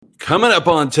Coming up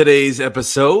on today's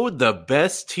episode, the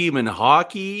best team in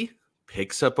hockey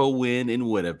picks up a win in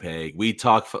Winnipeg. We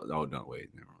talk. Oh, no, wait.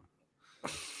 Never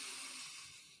mind.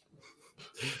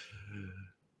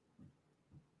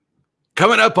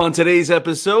 Coming up on today's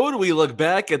episode, we look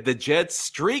back at the Jets'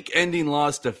 streak-ending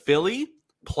loss to Philly,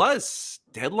 plus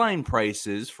deadline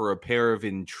prices for a pair of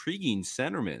intriguing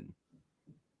centermen.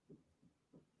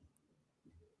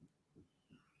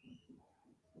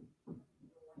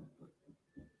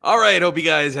 All right, hope you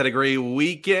guys had a great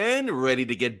weekend. Ready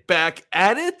to get back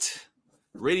at it.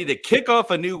 Ready to kick off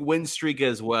a new win streak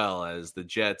as well, as the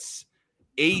Jets'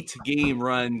 8-game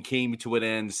run came to an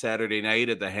end Saturday night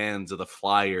at the hands of the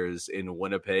Flyers in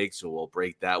Winnipeg. So we'll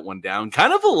break that one down.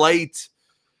 Kind of a light,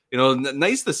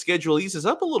 nice the schedule eases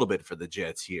up a little bit for the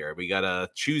Jets here. We got a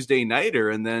Tuesday nighter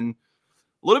and then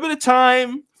a little bit of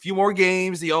time, a few more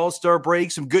games, the All-Star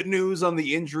break, some good news on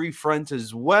the injury front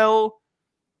as well.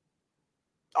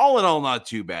 All in all, not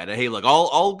too bad. Hey, look,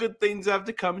 all good things have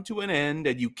to come to an end,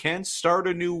 and you can't start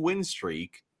a new win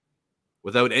streak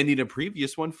without ending a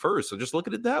previous one first. So just look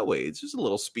at it that way. It's just a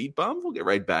little speed bump. We'll get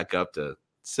right back up to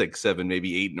 6, 7,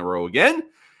 maybe 8 in a row again.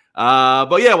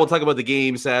 But yeah, we'll talk about the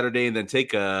game Saturday and then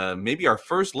take maybe our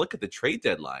first look at the trade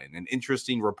deadline. An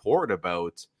interesting report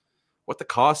about what the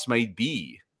cost might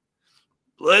be.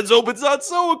 Let's hope it's not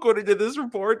so, according to this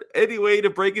report. Anyway, to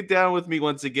break it down with me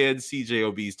once again,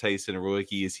 CJOB's Tyson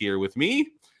Aruaki is here with me.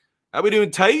 How we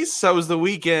doing, Tice? How was the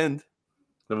weekend?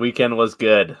 The weekend was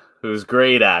good. It was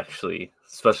great, actually,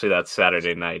 especially that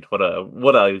Saturday night. What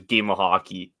a game of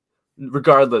hockey,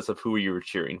 regardless of who you were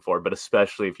cheering for, but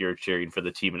especially if you were cheering for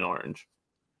the team in orange.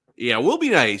 Yeah, we'll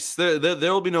be nice.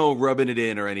 There'll be no rubbing it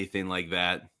in or anything like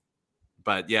that.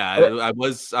 But yeah, I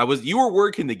was. You were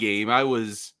working the game. I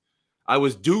was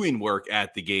doing work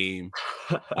at the game.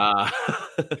 But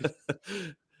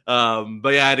yeah,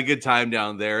 I had a good time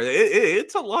down there.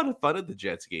 It's a lot of fun at the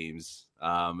Jets games.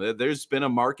 There's been a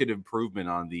marked improvement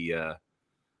on the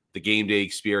game day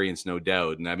experience, no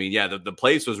doubt. And I mean, yeah, the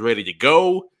place was ready to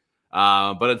go.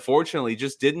 But unfortunately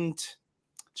just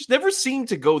never seemed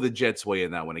to go the Jets way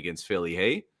in that one against Philly.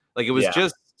 Hey, like it was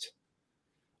just,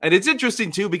 and it's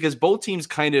interesting too, because both teams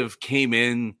kind of came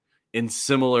in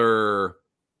similar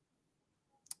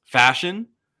fashion,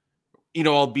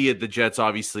 albeit the Jets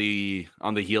obviously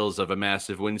on the heels of a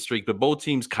massive win streak, but both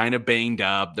teams kind of banged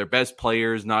up. Their best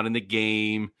players not in the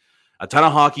game, a ton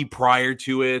of hockey prior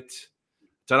to it,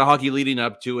 a ton of hockey leading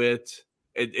up to it.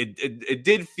 It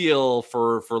did feel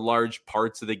for large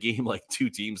parts of the game like two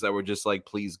teams that were just like,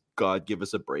 please God, give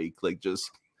us a break. Like just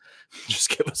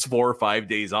give us 4 or 5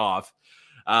 days off.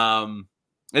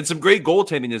 And some great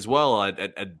goaltending as well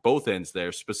at both ends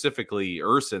there, specifically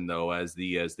Urson, though, as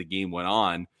the game went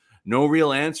on. No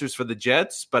real answers for the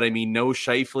Jets, but I mean, no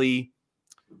Scheifele,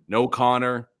 no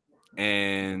Connor,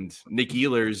 and Nick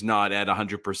Ehlers not at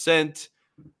 100%.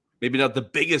 Maybe not the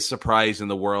biggest surprise in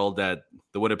the world that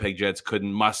the Winnipeg Jets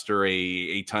couldn't muster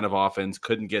a ton of offense,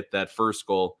 couldn't get that first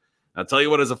goal. I'll tell you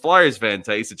what, as a Flyers fan,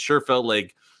 Tice, it sure felt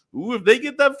like, ooh, if they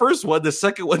get that first one, the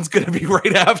second one's going to be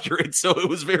right after it. So it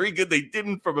was very good they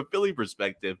didn't from a Philly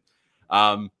perspective.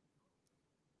 But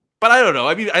I don't know.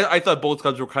 I mean, I thought both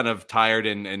clubs were kind of tired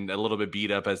and a little bit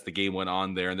beat up as the game went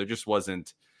on there. And there just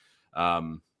wasn't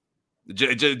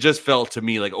just felt to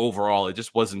me like overall it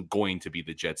just wasn't going to be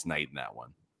the Jets' night in that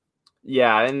one.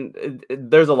 Yeah, and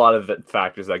there's a lot of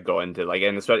factors that go into like,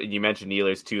 and especially you mentioned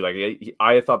Ehlers too. Like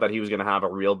I thought that he was going to have a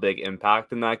real big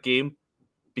impact in that game,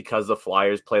 because the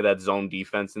Flyers play that zone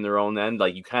defense in their own end.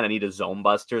 Like you kind of need a zone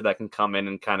buster that can come in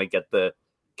and kind of get the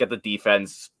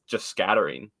defense just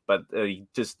scattering. But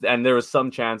and there was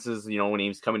some chances, when he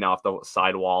was coming off the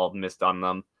side wall, missed on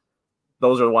them.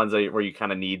 Those are the ones where you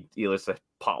kind of need Ehlers to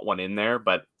pot one in there.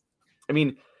 But I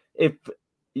mean, if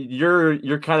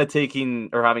you're kind of taking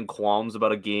or having qualms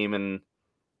about a game and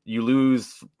you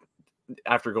lose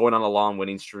after going on a long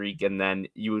winning streak, and then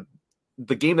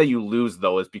the game that you lose,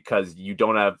 though, is because you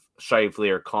don't have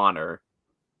Scheifele or Connor,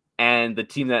 and the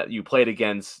team that you played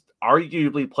against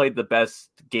arguably played the best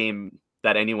game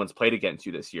that anyone's played against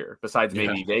you this year, besides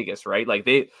maybe Vegas, right?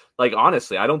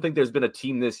 Honestly, I don't think there's been a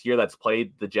team this year that's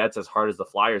played the Jets as hard as the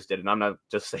Flyers did, and I'm not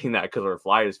just saying that because we're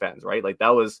Flyers fans, right? Like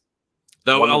that was.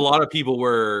 Though a lot of people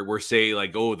were saying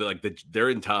like, oh,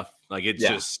 they're in tough. Like it's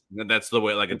just that's the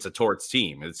way. Like it's a Torts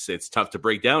team. It's tough to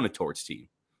break down a Torts team.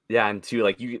 Yeah, and too,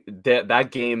 like that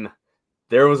game,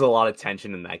 there was a lot of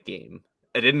tension in that game.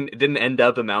 It didn't end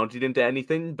up amounting into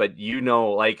anything, but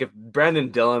like if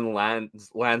Brandon Dillon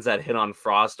lands that hit on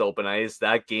Frost open ice,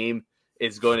 that game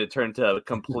is going to turn to a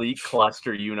complete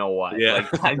cluster. You know what? Yeah. Like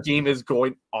that game is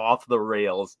going off the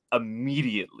rails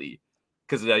immediately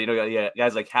because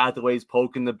guys like Hathaway's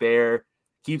poking the bear,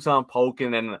 keeps on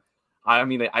poking, and I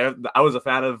mean, I was a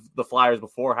fan of the Flyers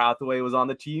before Hathaway was on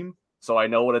the team, so I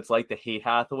know what it's like to hate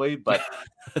Hathaway. But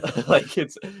like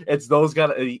it's those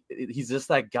guys. He's just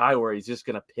that guy where he's just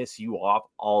gonna piss you off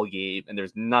all game, and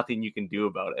there's nothing you can do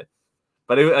about it.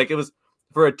 But it was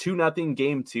for a 2-0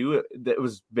 game too. It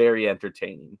was very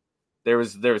entertaining. There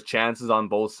was chances on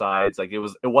both sides. Like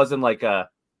it wasn't like a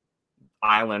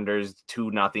Islanders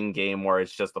 2-0 game where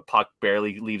it's just the puck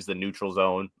barely leaves the neutral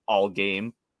zone all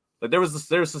game. Like there was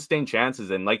sustained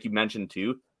chances, and like you mentioned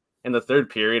too, in the third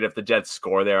period, if the Jets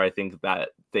score there, I think that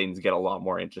things get a lot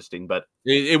more interesting. But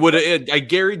it would, I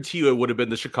guarantee you, it would have been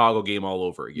the Chicago game all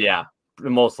over again. Yeah,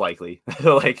 most likely. But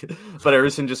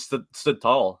Ersson just stood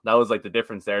tall. That was like the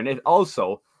difference there. And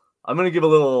also, I'm gonna give a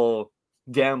little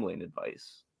gambling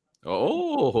advice.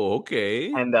 Oh,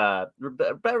 okay. And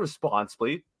bet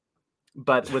responsibly.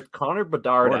 But with Connor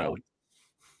Bedard out,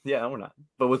 yeah, we're not.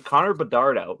 But with Connor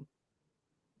Bedard out,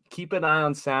 keep an eye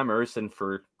on Sam Ersson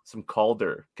for some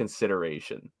Calder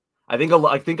consideration. I think a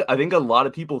lot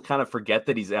of people kind of forget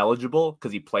that he's eligible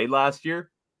because he played last year.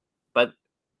 But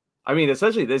I mean,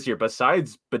 especially this year,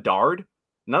 besides Bedard,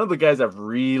 none of the guys have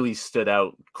really stood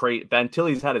out. Ben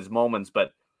Tilly's had his moments,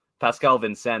 but Pascal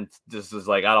Vincent just is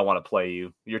like, I don't want to play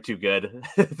you. You're too good.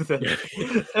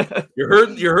 You're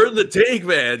hurting the take,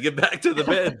 man. Get back to the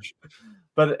bench.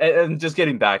 But and just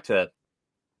getting back to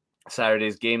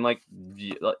Saturday's game, like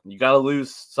you got to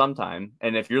lose sometime.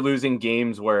 And if you're losing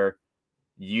games where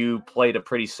you played a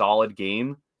pretty solid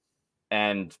game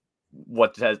and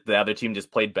the other team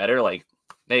just played better, like,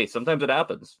 hey, sometimes it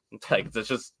happens. Like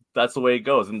that's the way it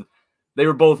goes. And they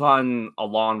were both on a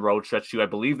long road stretch too. I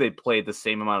believe they played the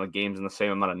same amount of games and the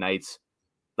same amount of nights.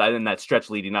 That in that stretch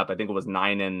leading up, I think it was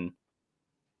 9 and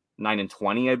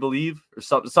 20, I believe, or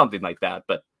something like that.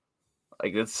 But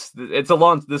like it's a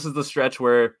long. This is the stretch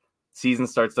where season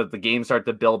starts, that the games start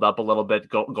to build up a little bit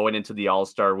going into the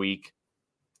All-Star week.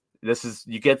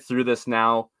 You get through this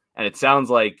now, and it sounds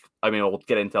like, I mean, we'll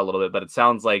get into a little bit, but it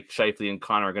sounds like Scheifele and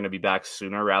Connor are going to be back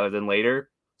sooner rather than later.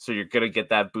 So you're going to get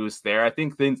that boost there. I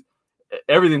think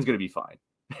everything's going to be fine.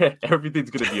 Everything's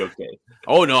going to be okay.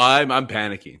 Oh no, I'm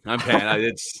panicking.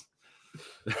 It's,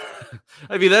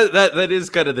 I mean, that is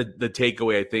kind of the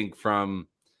takeaway, I think, from,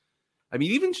 I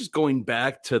mean, even just going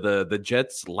back to the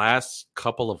Jets' last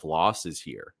couple of losses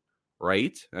here,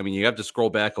 right? I mean, you have to scroll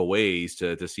back a ways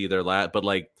to see their last, but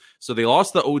like, so they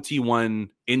lost the OT one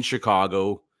in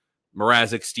Chicago.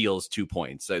 Mrazek steals 2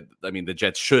 points. I mean, the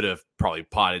Jets should have probably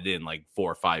potted in like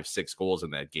 4, 5, 6 goals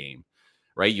in that game,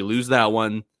 right? You lose that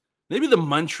one. Maybe the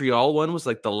Montreal one was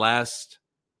like the last.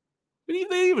 I mean,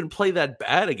 they didn't even play that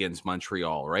bad against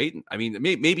Montreal, right? I mean,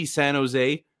 maybe San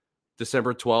Jose,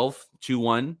 December 12th,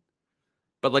 2-1.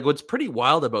 But like, what's pretty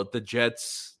wild about the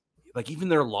Jets, like even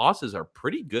their losses are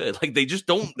pretty good. Like they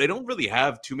don't really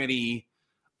have too many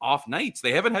off nights.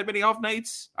 They haven't had many off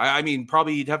nights. I mean,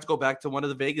 probably you'd have to go back to one of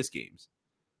the Vegas games.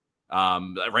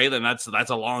 Right. And that's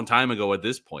a long time ago at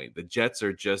this point. The Jets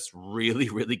are just really,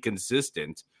 really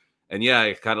consistent. And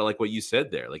yeah, kind of like what you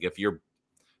said there. Like if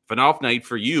an off night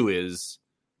for you is,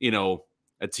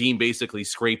 a team basically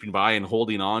scraping by and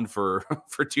holding on for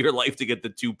dear life to get the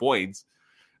 2 points,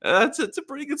 it's a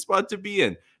pretty good spot to be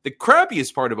in. The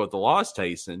crappiest part about the loss,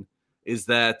 Tyson, is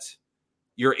that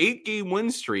your 8-game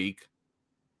win streak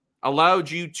allowed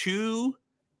you to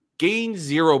gain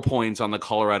 0 points on the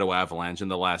Colorado Avalanche in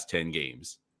the last 10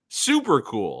 games. Super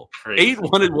cool. Crazy.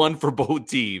 8-1-1 for both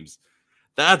teams.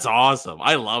 That's awesome.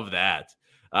 I love that.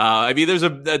 I mean, there's a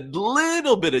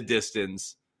little bit of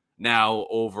distance now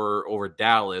over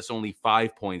Dallas, only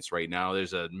 5 points right now.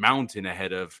 There's a mountain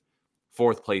ahead of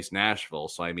fourth place Nashville.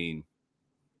 So, I mean,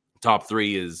 top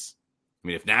 3 is, I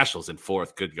mean, if Nashville's in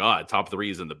fourth, good God, top 3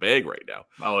 is in the bag right now.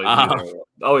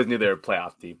 Always knew they were a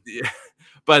playoff team. Yeah.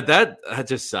 But that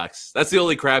just sucks. That's the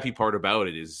only crappy part about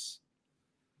it is,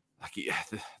 like,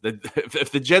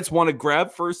 if the Jets want to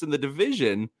grab first in the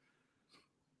division,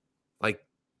 like,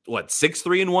 what,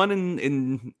 6-3-1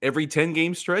 in every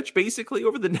 10-game stretch, basically,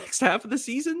 over the next half of the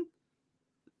season?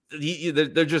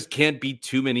 There just can't be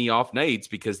too many off nights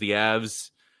because the Avs,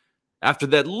 after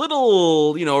that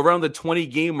little, around the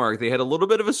 20-game mark, they had a little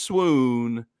bit of a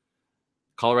swoon.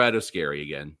 Colorado's scary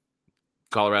again.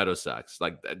 Colorado sucks,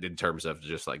 like, in terms of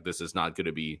just like, this is not going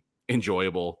to be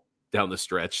enjoyable down the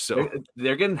stretch. So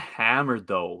they're getting hammered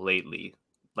though lately.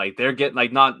 Like they're getting,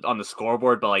 like, not on the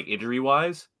scoreboard, but like injury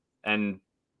wise and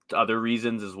other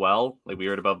reasons as well. Like we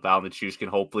heard about Val Nichushkin.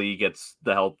 Hopefully he gets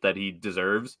the help that he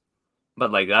deserves.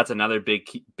 But like that's another big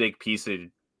piece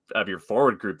of your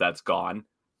forward group that's gone.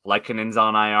 Lekkonen's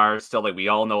on IR still. Like we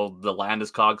all know the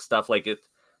Landeskog stuff. Like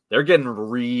they're getting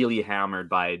really hammered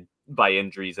by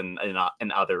injuries and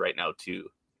other right now too.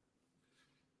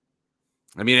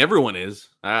 I mean, everyone is.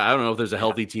 I don't know if there's a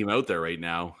healthy team out there right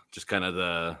now. Just kind of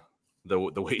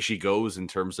the way she goes in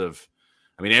terms of,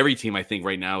 I mean, every team I think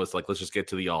right now is like, let's just get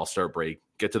to the All-Star break,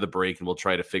 get to the break, and we'll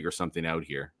try to figure something out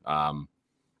here.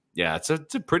 Yeah, it's a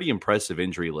pretty impressive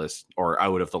injury list or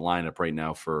out of the lineup right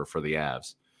now for the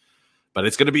Avs. But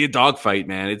it's going to be a dogfight,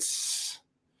 man. It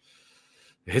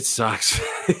sucks.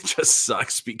 It just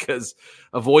sucks because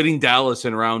avoiding Dallas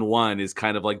in round one is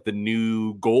kind of like the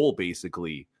new goal,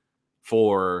 basically,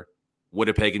 for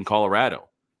Winnipeg and Colorado.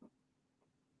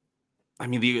 I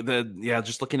mean,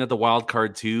 just looking at the wild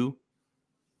card too,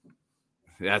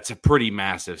 that's a pretty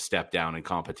massive step down in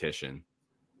competition.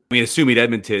 I mean, assuming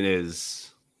Edmonton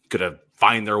is going to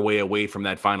find their way away from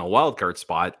that final wild card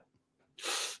spot,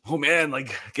 oh man,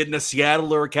 like getting a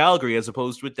Seattle or a Calgary as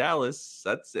opposed to a Dallas,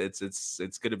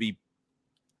 it's going to be,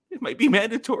 it might be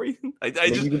mandatory.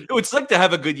 It would suck to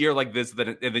have a good year like this,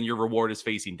 and then your reward is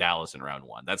facing Dallas in round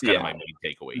one. That's kind of my main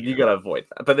takeaway. You got to avoid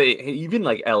that. But even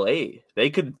like LA, they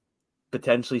could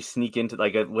potentially sneak into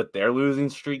with their losing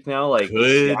streak now. Like,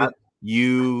 could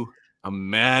you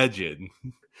imagine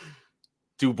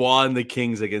Dubois and the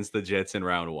Kings against the Jets in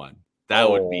round one? That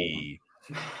would be,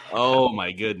 oh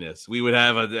my goodness. We'd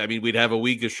have a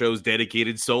week of shows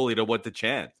dedicated solely to what to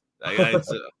chant.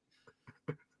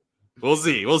 We'll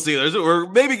see. We're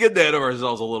maybe getting ahead of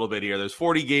ourselves a little bit here. There's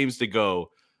 40 games to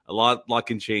go. A lot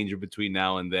can change in between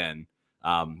now and then.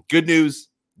 Good news,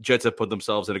 Jets have put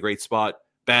themselves in a great spot.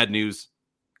 Bad news,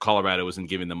 Colorado isn't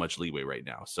giving them much leeway right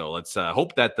now. So let's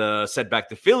hope that the setback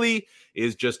to Philly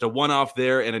is just a one-off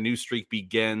there and a new streak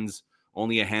begins.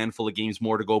 Only a handful of games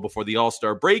more to go before the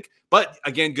All-Star break. But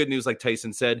again, good news, like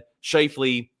Tyson said,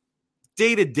 Scheifele,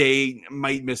 day-to-day,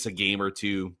 might miss a game or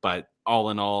two, but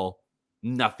all in all,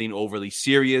 nothing overly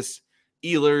serious.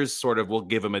 Ehlers sort of will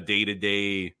give him a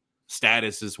day-to-day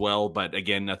status as well, but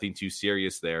again, nothing too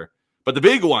serious there. But the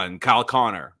big one, Kyle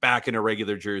Connor, back in a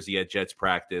regular jersey at Jets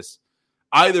practice.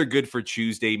 Either good for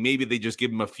Tuesday. Maybe they just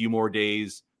give him a few more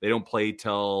days. They don't play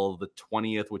till the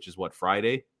 20th, which is what,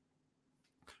 Friday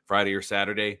or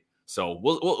Saturday. So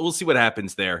we'll see what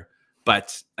happens there.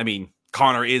 But, I mean,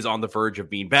 Connor is on the verge of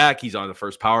being back. He's on the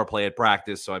first power play at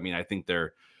practice. So, I mean, I think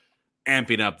they're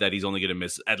amping up that he's only going to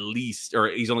miss at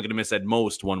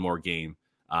most one more game.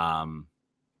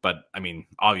 But, I mean,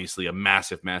 obviously a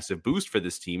massive, massive boost for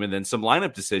this team. And then some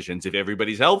lineup decisions, if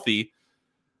everybody's healthy,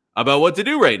 about what to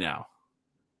do right now.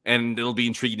 And it'll be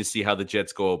intriguing to see how the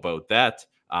Jets go about that.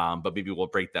 But maybe we'll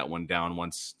break that one down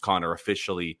once Connor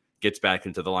officially gets back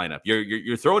into the lineup.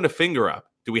 You're throwing a finger up.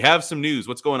 Do we have some news?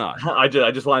 What's going on? I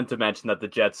just wanted to mention that the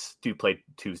Jets do play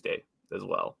Tuesday as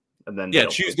well. And then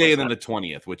Tuesday and then the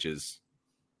 20th, which is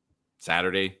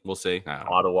Saturday, we'll say.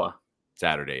 Ottawa.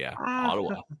 Saturday, yeah.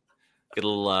 Ottawa. Get a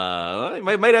little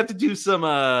might have to do some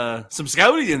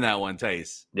scouting in that one,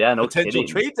 Tice. Yeah, no potential kidding.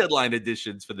 Trade deadline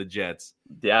additions for the Jets.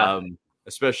 Yeah.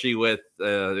 Especially with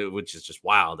which is just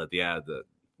wild that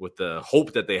with the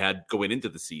hope that they had going into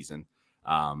the season.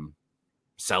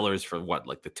 Sellers for what,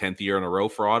 like the 10th year in a row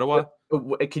for Ottawa?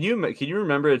 Can you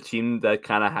remember a team that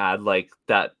kind of had like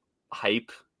that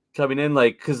hype coming in?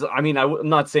 Like, because I mean, I'm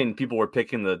not saying people were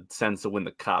picking the Sens to win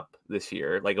the cup this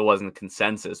year. Like, it wasn't a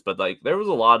consensus, but like there was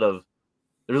a lot of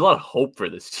hope for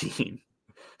this team.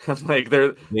 Like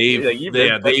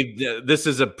this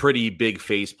is a pretty big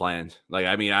face plant. Like,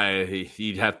 I mean,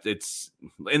 it's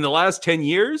in the last 10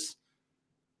 years,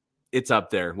 it's up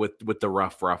there with the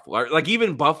rough. Like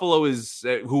even Buffalo is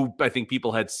who I think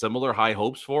people had similar high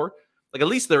hopes for. Like at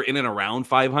least they're in and around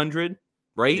 500,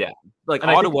 right? Yeah. Like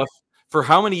and Ottawa for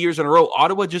how many years in a row?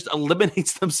 Ottawa just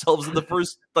eliminates themselves in the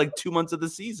first like 2 months of the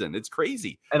season. It's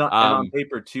crazy. And on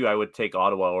paper too, I would take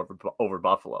Ottawa over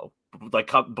Buffalo, like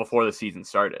before the season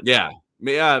started. Yeah.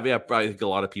 I think a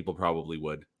lot of people probably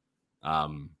would.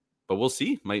 But we'll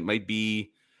see. Might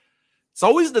be.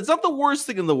 It's not the worst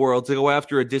thing in the world to go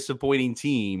after a disappointing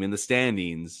team in the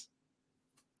standings.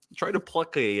 Try to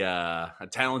pluck a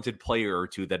talented player or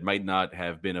two that might not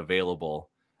have been available.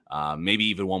 Maybe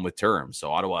even one with terms. So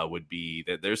Ottawa would be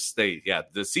that.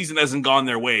 The season hasn't gone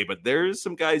their way, but there's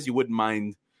some guys you wouldn't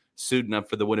mind suiting up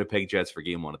for the Winnipeg Jets for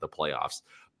game one of the playoffs.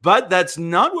 But that's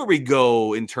not where we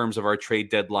go in terms of our trade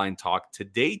deadline talk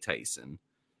today, Tyson.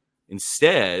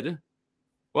 Instead,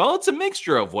 well, it's a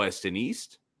mixture of West and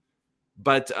East.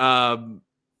 But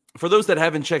for those that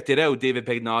haven't checked it out, David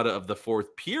Pagnotta of the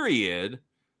Fourth Period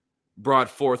brought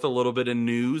forth a little bit of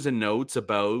news and notes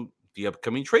about the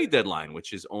upcoming trade deadline,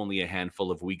 which is only a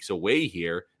handful of weeks away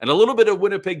here. And a little bit of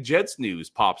Winnipeg Jets news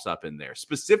pops up in there,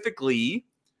 specifically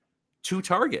 2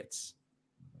 targets.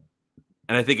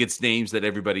 And I think it's names that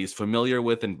everybody is familiar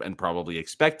with and probably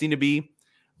expecting to be.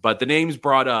 But the names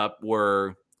brought up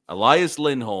were Elias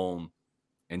Lindholm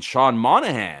and Sean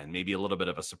Monahan, maybe a little bit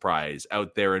of a surprise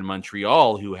out there in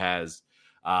Montreal, who has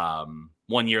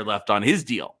 1 year left on his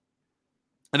deal.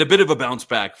 And a bit of a bounce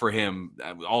back for him.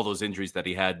 All those injuries that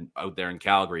he had out there in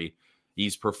Calgary,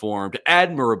 he's performed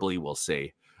admirably, we'll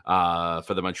say,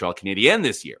 for the Montreal Canadiens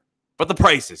this year. But the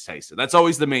price is Tyson. That's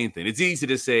always the main thing. It's easy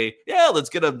to say, yeah, let's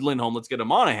get a Lindholm, let's get a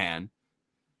Monahan.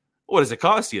 What does it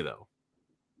cost you, though?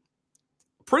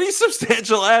 Pretty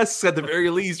substantial asks at the very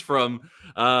least from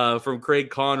Craig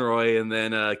Conroy and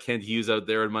then Kent Hughes out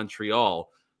there in Montreal.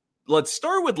 Let's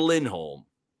start with Lindholm.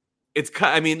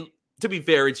 To be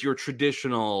fair, it's your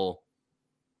traditional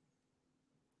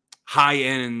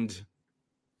high-end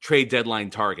trade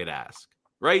deadline target ask,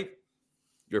 right?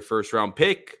 Your first-round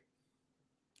pick,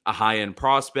 a high-end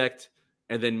prospect,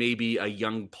 and then maybe a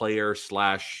young player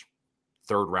 /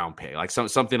 third-round pick, like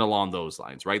something along those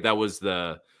lines, right? That was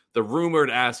the rumored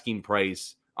asking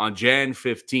price on Jan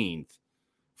 15th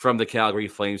from the Calgary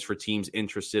Flames for teams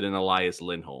interested in Elias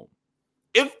Lindholm.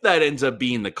 If that ends up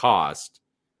being the cost,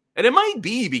 and it might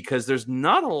be because there's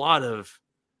not a lot of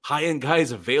high-end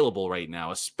guys available right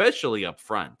now, especially up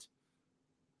front.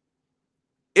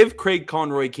 If Craig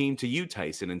Conroy came to you,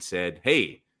 Tyson, and said,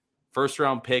 hey,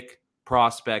 first-round pick,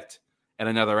 prospect, and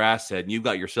another asset, and you've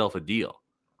got yourself a deal,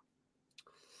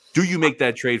 do you make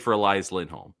that trade for Elias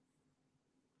Lindholm?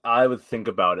 I would think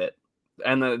about it.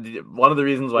 And one of the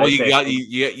reasons why you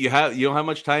don't have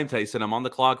much time, Tyson. I'm on the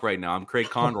clock right now. I'm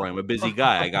Craig Conroy. I'm a busy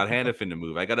guy. I got Hanifin to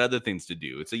move. I got other things to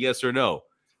do. It's a yes or no.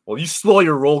 Well, you slow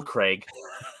your roll, Craig.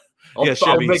 I'll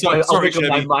make up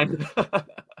my mind.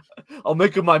 I'll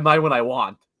make up my mind when I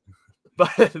want.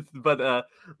 But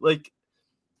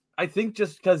I think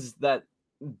just because that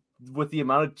with the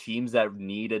amount of teams that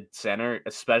needed center,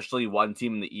 especially one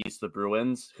team in the East, the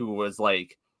Bruins, who was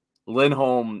like,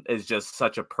 Lindholm is just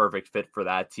such a perfect fit for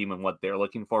that team and what they're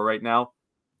looking for right now,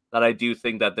 that I do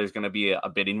think that there's going to be a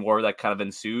bidding war that kind of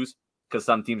ensues, because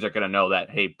some teams are going to know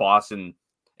that, hey, Boston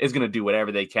is going to do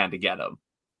whatever they can to get him.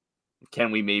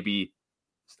 Can we maybe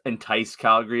entice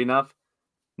Calgary enough?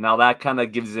 Now that kind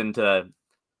of gives into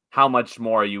how much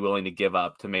more are you willing to give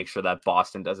up to make sure that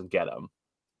Boston doesn't get him.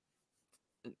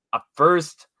 A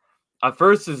first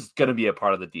is going to be a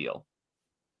part of the deal.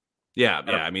 Yeah.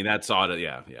 I mean, that's odd.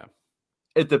 Yeah.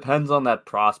 It depends on that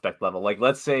prospect level. Like,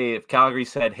 let's say if Calgary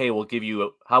said, hey, we'll give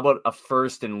you, how about a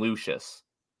first and Lucius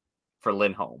for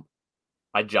Lindholm?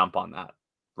 I'd jump on that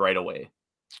right away.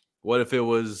 What if it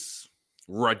was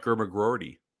Rutger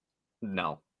McGroarty?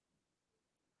 No.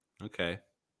 Okay.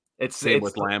 It's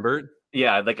with Lambert?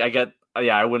 Yeah,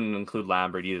 I wouldn't include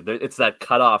Lambert either. It's that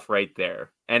cutoff right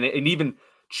there. And even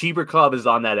Cheeberkov is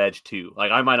on that edge too.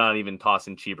 Like, I might not even toss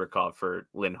in Cheeberkov for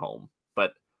Lindholm,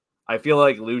 but I feel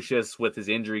like Lucius, with his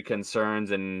injury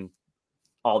concerns and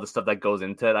all the stuff that goes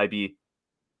into it,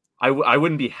 I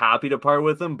wouldn't be happy to part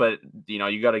with him, but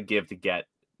you got to give to get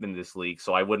in this league.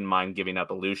 So I wouldn't mind giving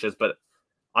up a Lucius, but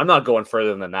I'm not going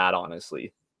further than that,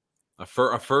 honestly. A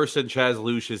first and Chaz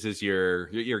Lucius is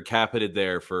your capited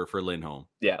there for Lindholm.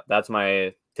 Yeah, that's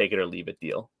my take it or leave it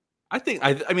deal. I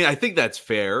think that's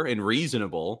fair and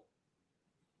reasonable.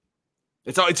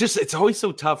 It's always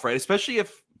so tough, right? Especially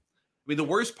if, the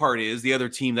worst part is the other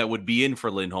team that would be in for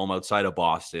Lindholm outside of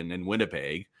Boston and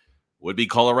Winnipeg would be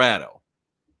Colorado.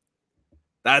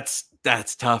 That's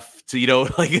tough to,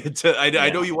 I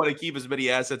know you want to keep as many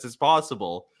assets as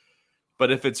possible,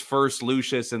 but if it's first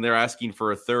Lucius and they're asking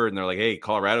for a third and they're like, hey,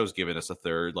 Colorado's giving us a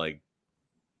third, like,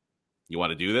 you want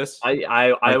to do this?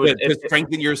 I would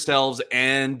strengthen yourselves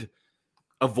and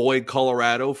avoid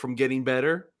Colorado from getting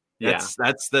better. That's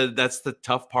the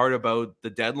tough part about the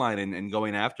deadline and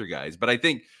going after guys. But I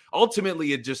think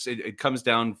ultimately it comes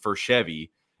down for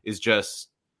Chevy is just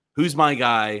who's my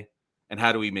guy and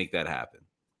how do we make that happen?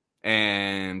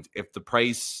 And if the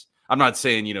price, I'm not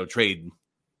saying, trade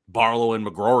Barlow and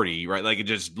McGroarty, right? Like, it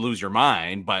just lose your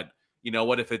mind. But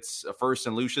what if it's a first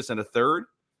and Lucius and a third?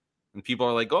 And people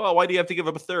are like, oh, why do you have to give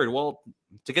up a third? Well,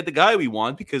 to get the guy we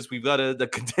want, because we've got a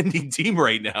contending team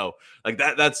right now. Like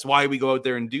that's why we go out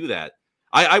there and do that.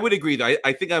 I would agree.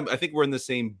 I think we're in the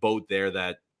same boat there,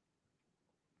 that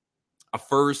a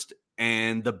first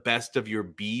and the best of your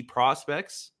B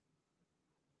prospects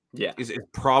is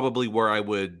probably where I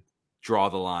would draw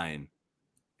the line.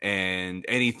 And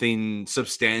anything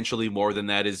substantially more than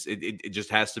that it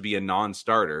just has to be a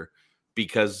non-starter,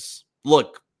 because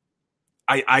look,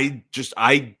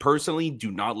 I personally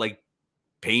do not like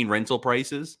paying rental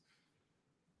prices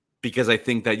because I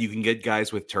think that you can get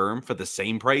guys with term for the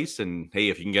same price. And hey,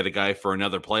 if you can get a guy for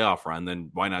another playoff run,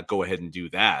 then why not go ahead and do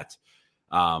that?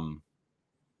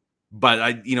 But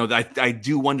I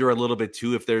do wonder a little bit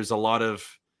too if there's a lot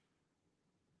of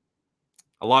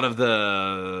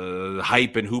the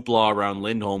hype and hoopla around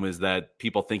Lindholm is that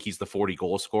people think he's the 40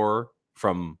 goal scorer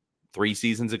from 3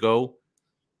 seasons ago.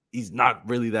 He's not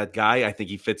really that guy. I think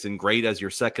he fits in great as your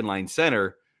second line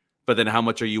center, but then how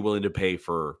much are you willing to pay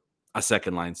for a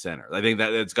second line center? I think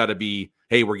that it's got to be,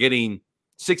 hey, we're getting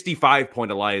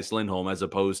 65-point Elias Lindholm as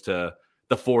opposed to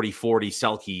the 40-40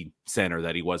 Selke center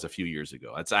that he was a few years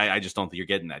ago. I just don't think you're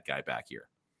getting that guy back here.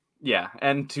 Yeah,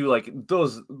 and to like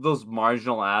those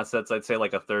marginal assets, I'd say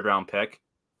like a 3rd round pick,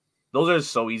 those are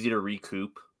so easy to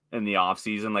recoup in the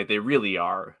offseason. Like they really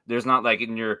are. There's not like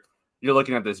you're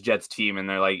looking at this Jets team and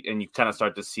they're like, and you kind of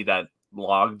start to see that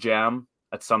log jam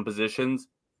at some positions.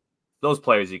 Those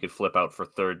players you could flip out for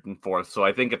 3rd and 4th. So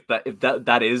I think if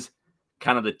that is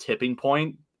kind of the tipping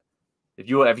point, if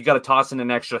you got to toss in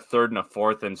an extra 3rd and a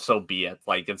 4th, and so be it.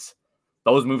 Like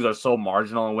those moves are so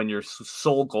marginal, and when your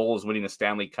sole goal is winning the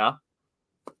Stanley Cup,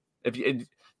 do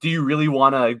you really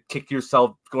want to kick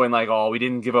yourself going like, oh, we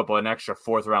didn't give up an extra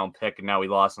 4th round pick and now we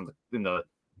lost in the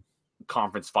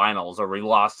conference finals, or we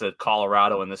lost to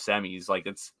Colorado in the semis? Like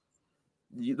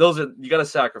you got to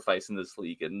sacrifice in this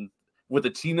league, and with the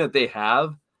team that they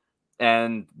have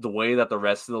and the way that the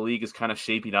rest of the league is kind of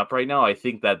shaping up right now, I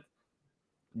think that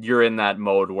you're in that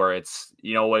mode where it's,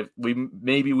 what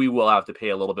we will have to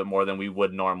pay a little bit more than we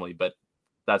would normally, but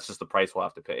that's just the price we'll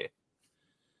have to pay.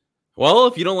 Well,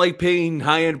 if you don't like paying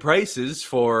high-end prices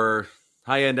for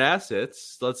high-end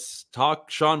assets, let's talk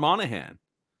Sean Monahan.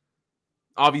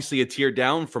 Obviously a tier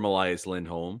down from Elias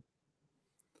Lindholm.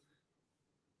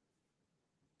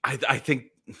 I think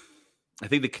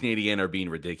the Canadiens are being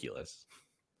ridiculous.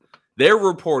 Their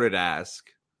reported ask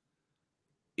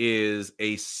is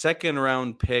a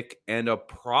 2nd-round pick and a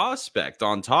prospect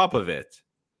on top of it,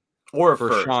 or for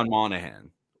first. Sean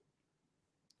Monahan.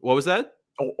 What was that?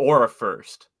 Or a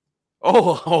first.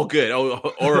 Oh, good.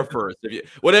 Or a first.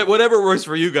 Whatever works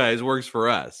for you guys works for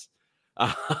us.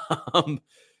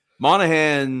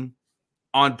 Monahan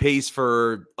on pace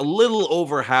for a little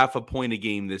over half a point a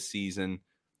game this season.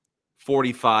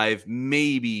 45,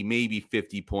 maybe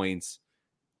 50 points.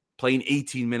 Playing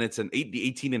 18 minutes and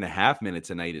 18 and a half minutes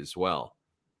a night as well.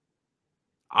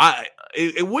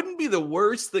 It wouldn't be the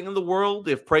worst thing in the world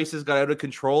if prices got out of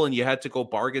control and you had to go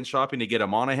bargain shopping to get a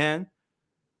Monahan.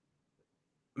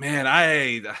 Man,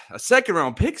 a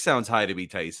 2nd-round pick sounds high to me,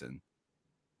 Tyson.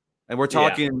 And we're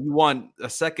talking, You want a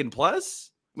 2nd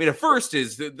plus? I mean, a first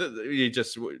is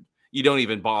you don't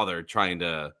even bother trying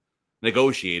to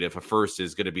negotiate if a first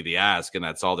is going to be the ask and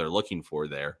that's all they're looking for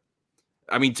there.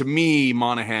 I mean, to me,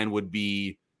 Monahan would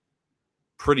be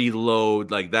pretty low,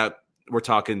 like that. We're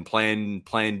talking plan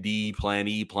D, plan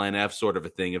E, plan F sort of a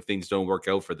thing if things don't work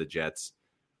out for the Jets.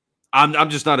 I'm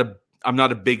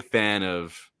not a big fan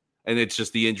of, and it's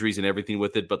just the injuries and everything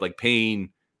with it, but like paying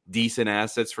decent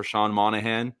assets for Sean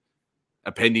Monahan,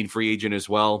 a pending free agent as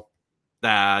well.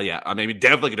 I mean,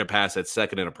 definitely going to pass at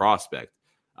 2nd and a prospect.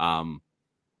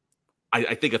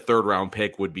 I think a 3rd-round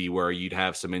pick would be where you'd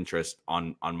have some interest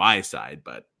on my side,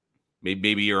 but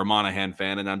maybe you're a Monahan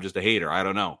fan and I'm just a hater. I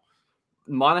don't know.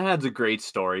 Monahan's a great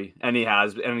story, and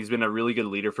he's been a really good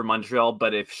leader for Montreal.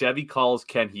 But if Chevy calls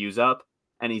Kent Hughes up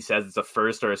and he says it's a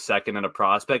 1st or a 2nd and a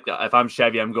prospect, if I'm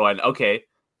Chevy, I'm going, okay,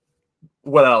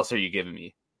 what else are you giving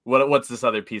me? What's this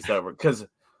other piece that works? Because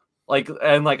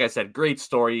like I said, great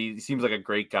story. He seems like a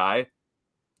great guy.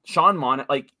 Sean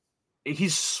Monahan,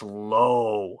 he's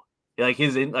slow.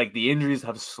 The injuries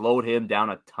have slowed him down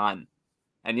a ton.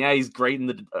 And yeah, he's great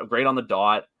on the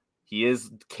dot. He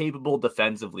is capable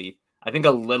defensively. I think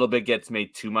a little bit gets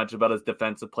made too much about his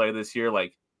defensive play this year.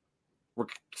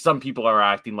 Some people are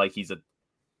acting like he's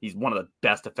one of the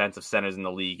best defensive centers in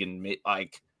the league, and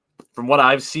from what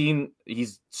I've seen,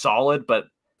 he's solid. But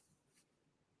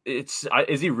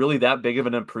is he really that big of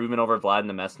an improvement over Vlad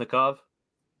Namestnikov?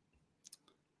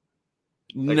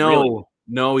 No, really?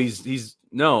 No, he's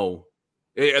no.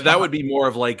 That would be more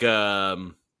of we're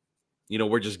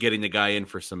just getting the guy in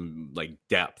for some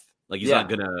depth. He's not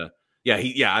gonna.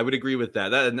 I would agree with that.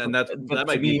 That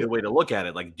might be a good way to look at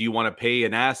it. Do you want to pay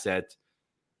an asset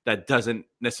that doesn't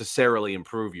necessarily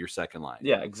improve your second line?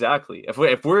 Yeah, exactly.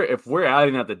 If we're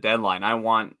adding at the deadline, I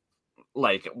want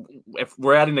if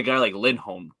we're adding a guy like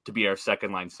Lindholm to be our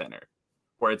second line center,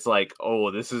 where it's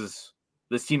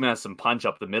this team has some punch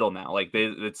up the middle now.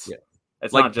 It's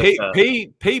not just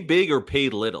pay big or pay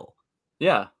little.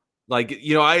 Yeah. Like,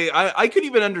 I could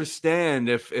even understand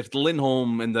if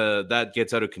Lindholm and that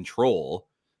gets out of control,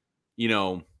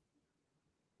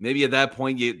 maybe at that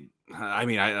point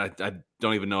I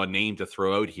don't even know a name to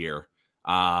throw out here.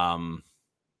 Paying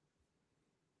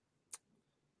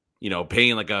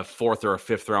like a 4th or a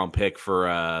 5th round pick for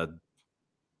a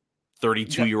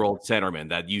 32-year-old centerman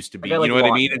that used to be, like what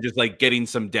I mean? And just like getting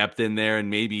some depth in there, and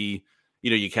maybe,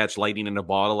 you catch lightning in a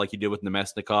bottle like you did with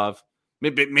Nemesnikov.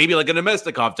 Maybe like a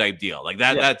Nemesnikov type deal. Like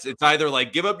that. Yeah. It's either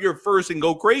like give up your first and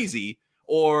go crazy,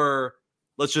 or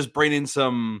let's just bring in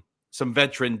some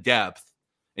veteran depth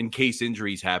in case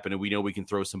injuries happen, and we know we can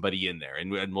throw somebody in there,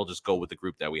 and we'll just go with the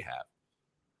group that we have.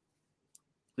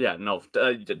 Yeah, no,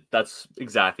 that's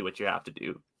exactly what you have to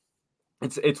do.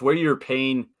 It's where you're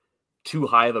paying too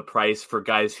high of a price for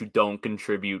guys who don't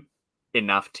contribute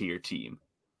enough to your team.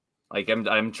 Like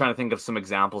I'm trying to think of some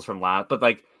examples from last, but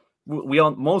like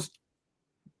most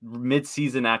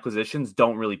mid-season acquisitions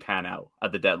don't really pan out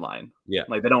at the deadline. Yeah,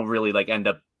 like they don't really like end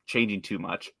up changing too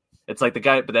much. It's like the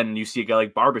guy, but then you see a guy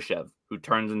like Barbashev who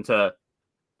turns into,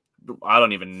 I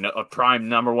don't even know, a prime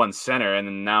number 1 center, and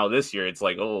then now this year it's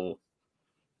like, oh,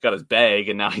 got his bag,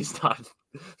 and now he's not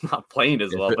playing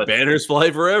as well. But banners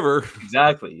fly forever.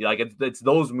 Exactly. Like it's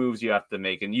those moves you have to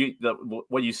make, and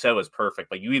what you said was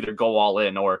perfect. Like you either go all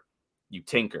in or you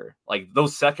tinker. Like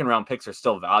those 2nd round picks are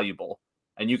still valuable,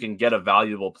 and you can get a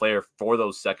valuable player for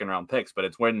those 2nd round picks. But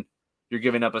it's when you're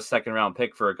giving up a 2nd round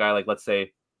pick for a guy like, let's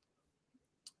say,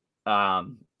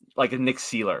 like a Nick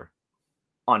Seeler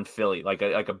on Philly, like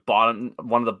a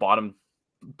one of the bottom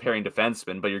pairing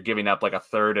defensemen, but you're giving up like a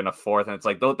 3rd and a 4th, and it's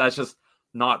like that's just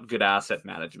not good asset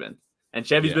management. And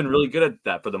Chevy's been really good at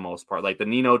that for the most part. Like the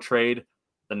Nino trade,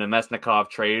 the Nemesnikov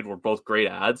trade were both great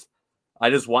ads.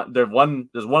 There's one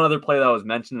other player that was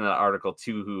mentioned in that article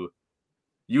too, who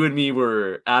you and me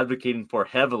were advocating for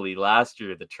heavily last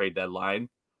year at the trade deadline.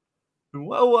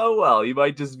 Well, he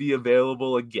might just be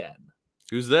available again.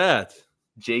 Who's that?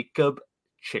 Jakob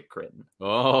Chychrun.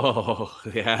 Oh,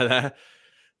 yeah,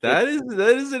 that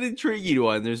is an intriguing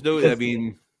one. There's no, I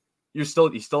mean, he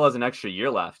still has an extra year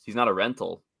left. He's not a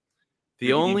rental.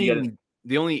 The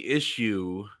only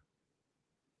issue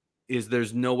is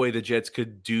there's no way the Jets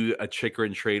could do a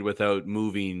Chychrun trade without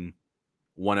moving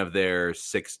one of their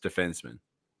 6 defensemen.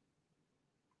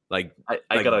 Like,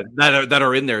 that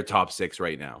are in their top 6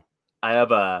 right now. I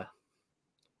have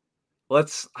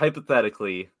let's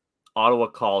hypothetically, Ottawa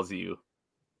calls you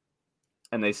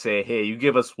and they say, hey, you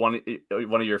give us one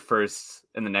of your firsts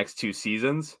in the next 2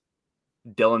 seasons,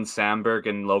 Dylan Samberg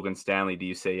and Logan Stanley. Do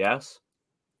you say yes?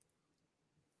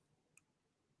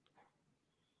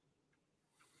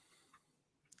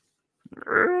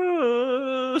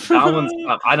 That one's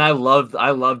tough. And I love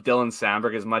Dylan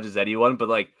Samberg as much as anyone, but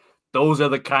like those are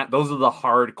the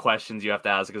hard questions you have to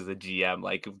ask as a GM.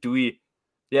 Like,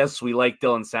 yes, we like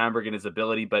Dylan Samberg and his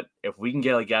ability, but if we can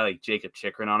get a guy like Jakob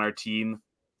Chychrun on our team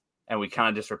and we kind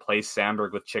of just replace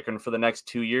Samberg with Chychrun for the next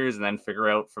 2 years and then figure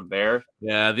out from there.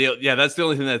 Yeah, that's the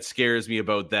only thing that scares me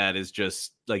about that is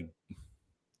just like,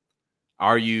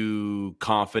 are you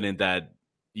confident that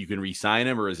you can re-sign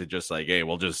him, or is it just like, hey,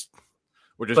 we're just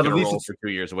going to roll for 2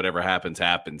 years and whatever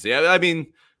happens. Yeah, I mean,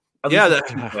 at least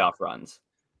 2 playoff runs.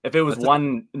 If it was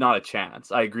one, not a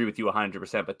chance. I agree with you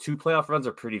 100%, but 2 playoff runs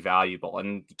are pretty valuable,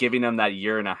 and giving them that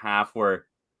year and a half where,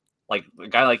 like a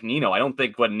guy like Nino, I don't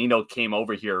think when Nino came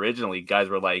over here originally, guys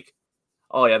were like,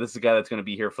 oh yeah, this is a guy that's going to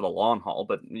be here for the long haul.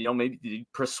 But maybe you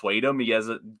persuade him. He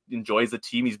enjoys the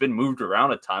team. He's been moved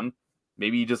around a ton.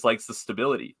 Maybe he just likes the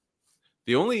stability.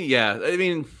 I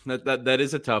mean, that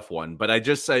is a tough one. But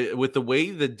with the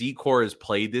way the D-core is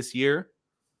played this year,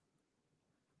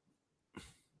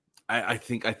 I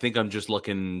think I'm just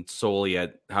looking solely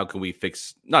at how can we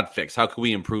how can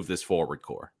we improve this forward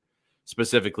core,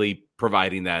 specifically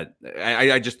providing that.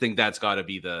 I just think that's got to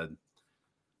be the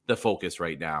focus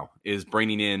right now, is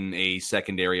bringing in a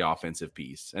secondary offensive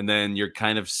piece, and then you're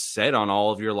kind of set on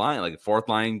all of your line. Like 4th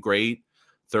line, great.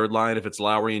 3rd line, if it's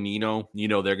Lowry and Nino,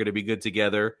 they're going to be good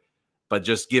together, but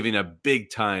just giving a big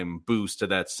time boost to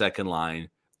that 2nd line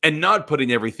and not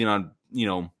putting everything on,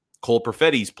 Cole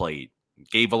Perfetti's plate.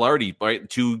 Gabe Vilardi, right?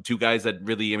 Two guys that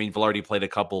really, Vilardi played a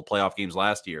couple playoff games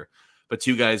last year, but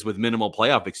 2 guys with minimal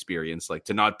playoff experience, like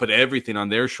to not put everything on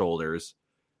their shoulders.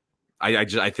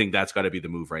 I think that's got to be the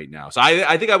move right now. So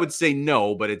I think I would say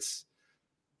no, but it's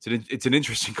an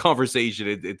interesting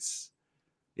conversation.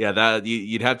 That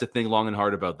you'd have to think long and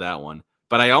hard about that one.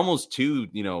 But I almost to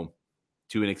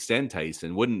an extent,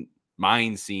 Tyson, wouldn't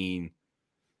mind seeing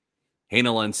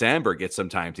Heinola and Samberg get some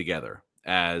time together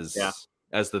as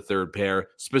the 3rd pair,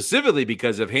 specifically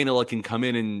because if Heinola can come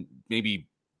in and maybe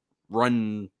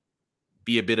run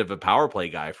be a bit of a power play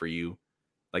guy for you.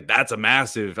 Like that's a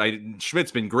massive.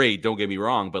 Schmidt's been great. Don't get me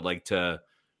wrong, but like to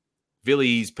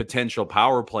Vili's potential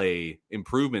power play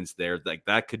improvements there, like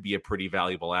that could be a pretty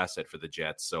valuable asset for the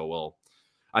Jets. So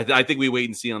I think we wait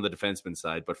and see on the defenseman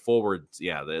side, but forward,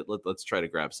 yeah, let's try to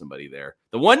grab somebody there.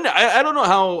 The one I don't know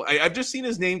how I've just seen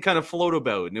his name kind of float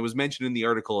about, and it was mentioned in the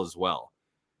article as well.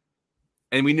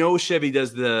 And we know Chevy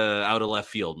does the out of left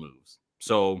field moves,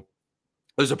 so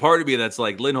there's a part of me that's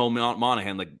like Lindholm,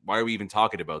 Monahan. Like, why are we even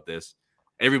talking about this?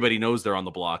 Everybody knows they're on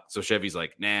the block. So Chevy's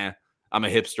like, nah, I'm a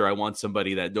hipster. I want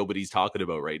somebody that nobody's talking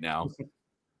about right now.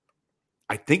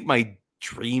 I think my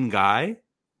dream guy,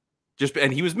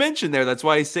 and he was mentioned there. That's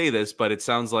why I say this, but it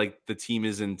sounds like the team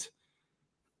isn't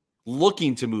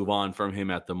looking to move on from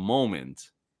him at the moment.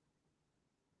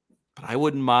 But I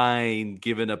wouldn't mind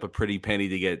giving up a pretty penny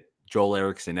to get Joel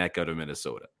Eriksson Ek out of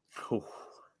Minnesota. Ooh,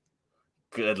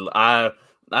 good. I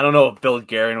don't know if Bill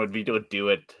Guerin would do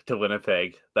it to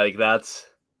Winnipeg. Like that's.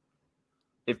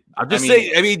 I'm just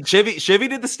saying. I mean, Chevy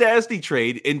did the Stastny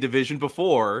trade in division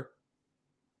before.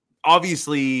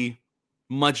 Obviously,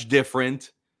 much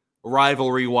different.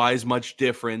 Rivalry-wise, much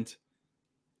different.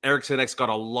 Eriksson Ek's got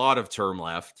a lot of term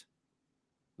left,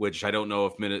 which I don't know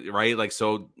if right. Like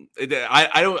so,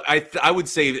 I would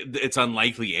say it's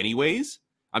unlikely, anyways.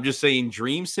 I'm just saying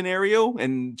dream scenario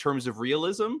in terms of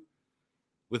realism,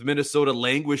 with Minnesota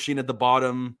languishing at the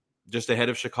bottom, just ahead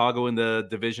of Chicago in the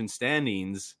division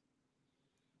standings.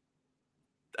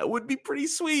 That would be pretty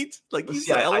sweet. Like he's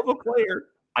a hell of a player.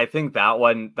 I think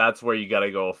that's where you got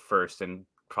to go first, and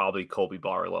probably Colby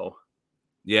Barlow.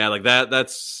 Yeah, like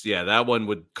that one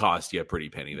would cost you a pretty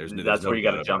penny. There's that's no where you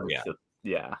got to jump.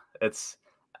 Yeah,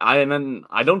 I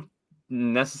don't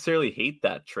necessarily hate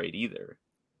that trade either.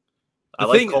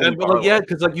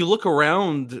 Because like you look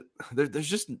around, there's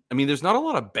just, I mean, there's not a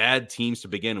lot of bad teams to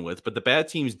begin with, but the bad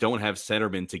teams don't have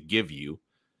centermen to give you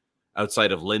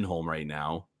outside of Lindholm right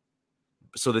now.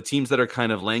 So the teams that are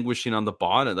kind of languishing on the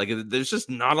bottom, like there's just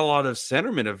not a lot of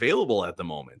centermen available at the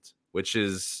moment, which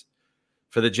is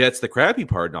for the Jets the crappy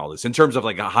part in all this in terms of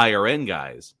like a higher end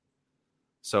guys.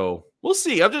 So we'll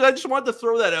see. I just wanted to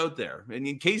throw that out there, and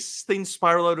in case things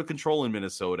spiral out of control in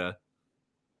Minnesota.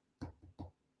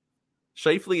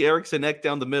 Scheifele, Eriksson Ek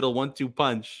down the middle, 1-2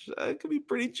 punch. It could be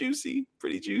pretty juicy.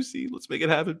 Let's make it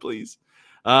happen, please.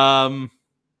 But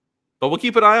we'll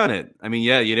keep an eye on it. I mean,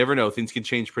 yeah, you never know. Things can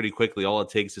change pretty quickly. All it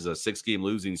takes is a 6-game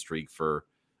losing streak for,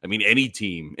 any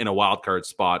team in a wild card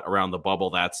spot around the bubble,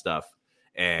 that stuff.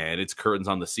 And it's curtains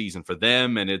on the season for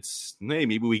them. And it's, hey,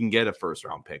 maybe we can get a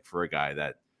first-round pick for a guy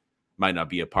that might not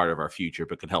be a part of our future,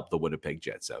 but can help the Winnipeg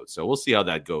Jets out. So we'll see how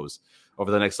that goes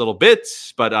over the next little bit.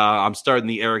 But I'm starting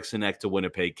the Eriksson Ek to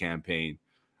Winnipeg campaign.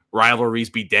 Rivalries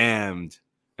be damned.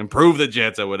 Improve the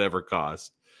Jets at whatever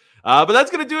cost. But that's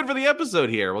going to do it for the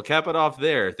episode here. We'll cap it off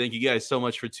there. Thank you guys so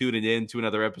much for tuning in to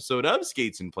another episode of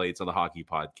Skates and Plates on the Hockey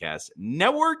Podcast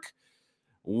Network.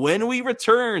 When we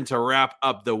return to wrap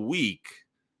up the week,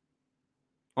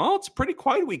 well, it's a pretty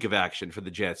quiet week of action for the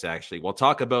Jets, actually. We'll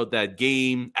talk about that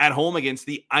game at home against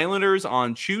the Islanders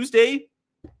on Tuesday.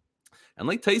 And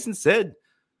like Tyson said,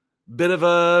 bit of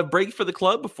a break for the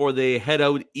club before they head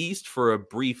out east for a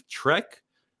brief trek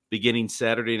beginning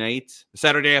Saturday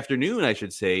afternoon, I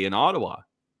should say, in Ottawa.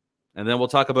 And then we'll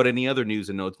talk about any other news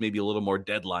and notes, maybe a little more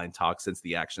deadline talk since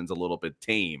the action's a little bit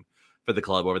tame for the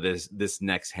club over this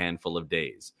next handful of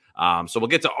days. So we'll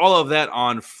get to all of that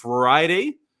on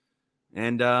Friday.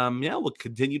 And we'll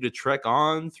continue to trek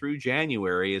on through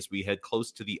January as we head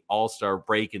close to the All-Star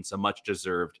break and some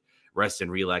much-deserved rest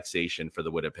and relaxation for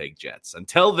the Winnipeg Jets.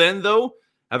 Until then, though,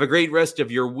 have a great rest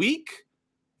of your week.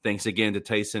 Thanks again to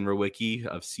Tyson Rowicki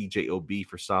of CJOB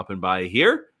for stopping by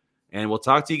here. And we'll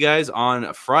talk to you guys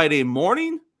on Friday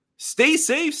morning. Stay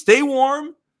safe, stay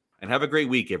warm, and have a great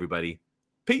week, everybody.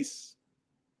 Peace.